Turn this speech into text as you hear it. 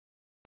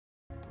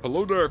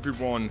Hello there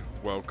everyone,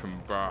 welcome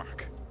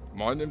back.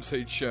 My name's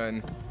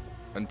HN,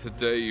 and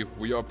today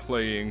we are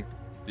playing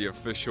the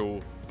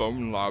official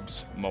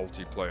Bonelab's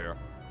multiplayer.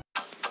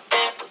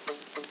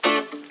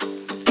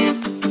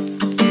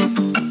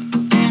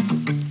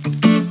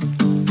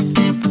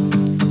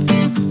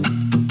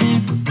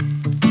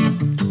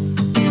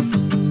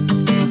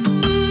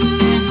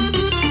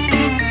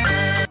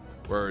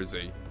 Where is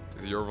he?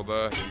 Is he over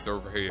there? He's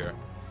over here.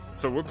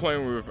 So we're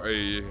playing with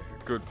a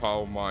good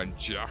pal of mine,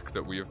 Jack,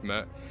 that we have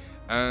met,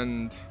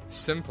 and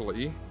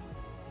simply,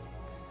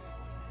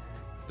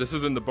 this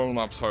is in the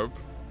Bonelab's hub.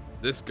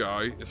 This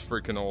guy is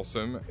freaking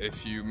awesome.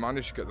 If you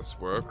manage to get this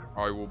to work,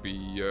 I will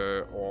be,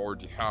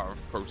 already have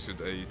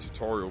posted a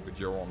tutorial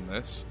video on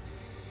this,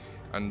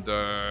 and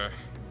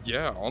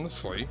yeah,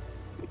 honestly,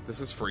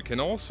 this is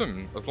freaking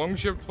awesome. As long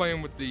as you're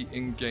playing with the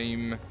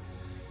in-game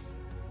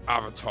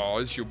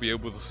avatars, you'll be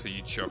able to see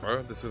each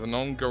other. This is an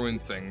ongoing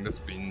thing that's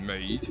been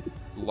made,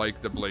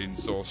 like the Blade and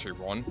Sorcery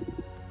one.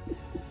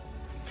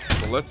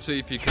 So let's see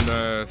if you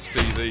can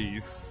see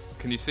these.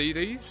 Can you see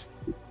these?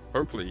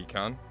 Hopefully you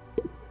can.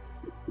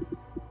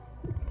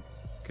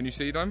 Can you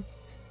see them?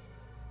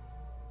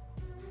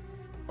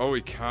 Oh,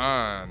 he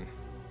can.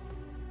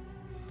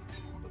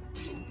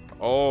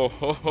 Oh,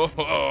 ho, ho,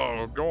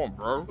 ho. Go on,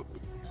 bro.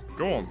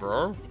 Go on,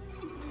 bro.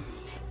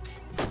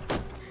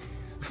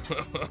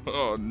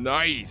 Oh,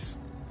 nice.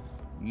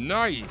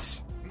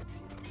 Nice.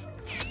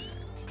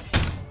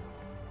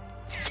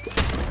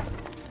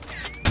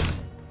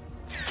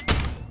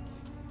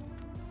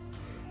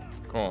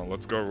 Come on,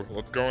 let's go.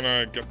 Let's go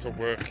and get to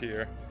work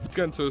here. Let's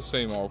get into the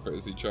same outfit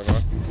as each other.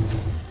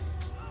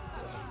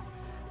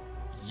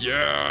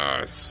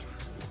 Yes.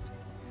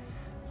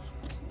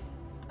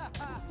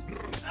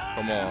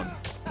 Come on.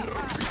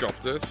 We got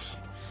this.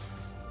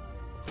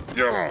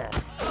 Yeah.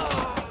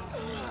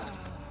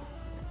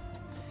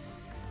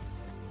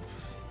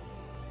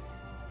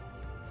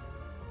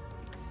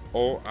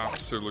 Oh,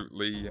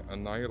 absolutely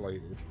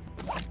annihilated.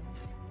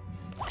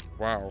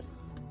 Wow.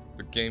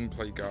 The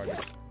gameplay,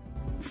 guys.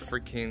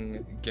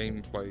 Freaking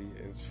gameplay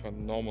is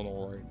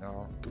phenomenal right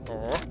now.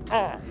 Oh,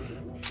 oh.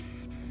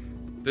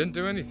 Didn't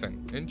do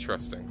anything.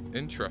 Interesting.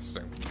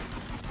 Interesting.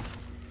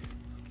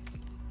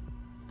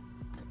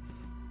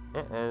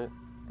 Uh-oh.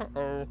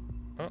 Uh-oh.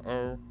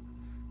 Uh-oh.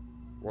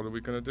 What are we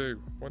gonna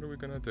do? What are we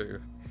gonna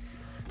do?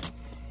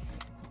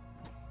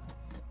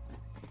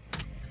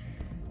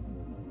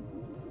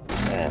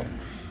 Oh.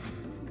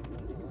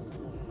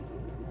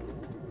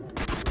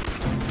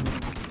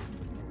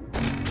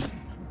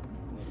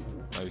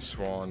 Nice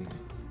one.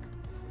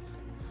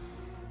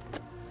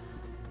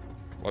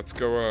 Let's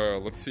go,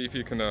 let's see if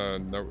you can,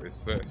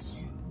 notice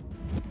this.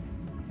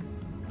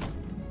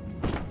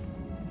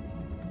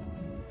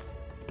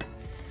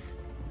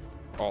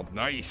 Oh,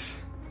 nice.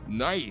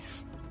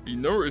 Nice. He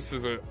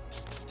notices it.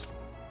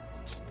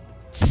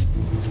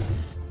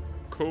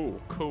 Cool,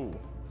 cool.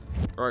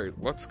 Right,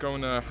 let's go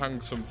and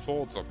hang some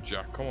Fords up,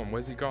 Jack. Come on,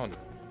 where's he gone?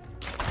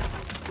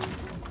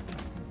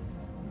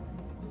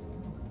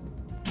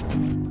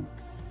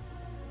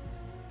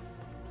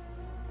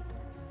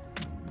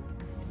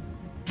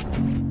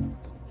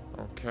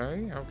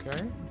 Okay,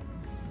 okay.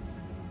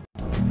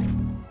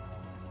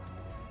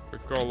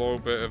 We've got a little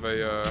bit of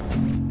a,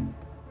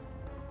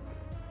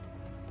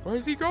 where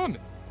is he gone?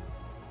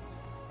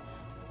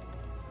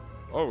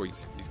 Oh,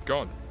 he's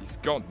gone. He's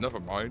gone, never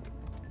mind.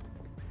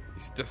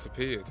 He's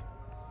disappeared.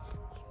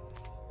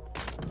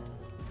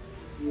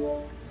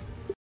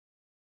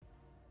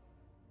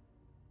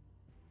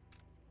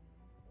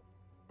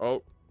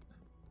 Oh.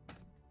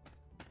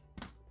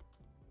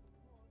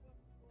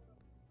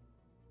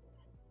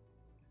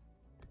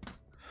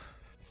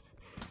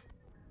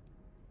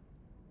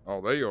 Oh,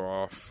 there you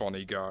are,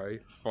 funny guy.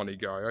 Funny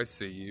guy, I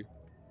see you.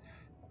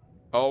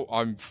 Oh,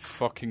 I'm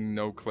fucking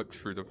no-clipped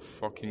through the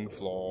fucking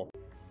floor.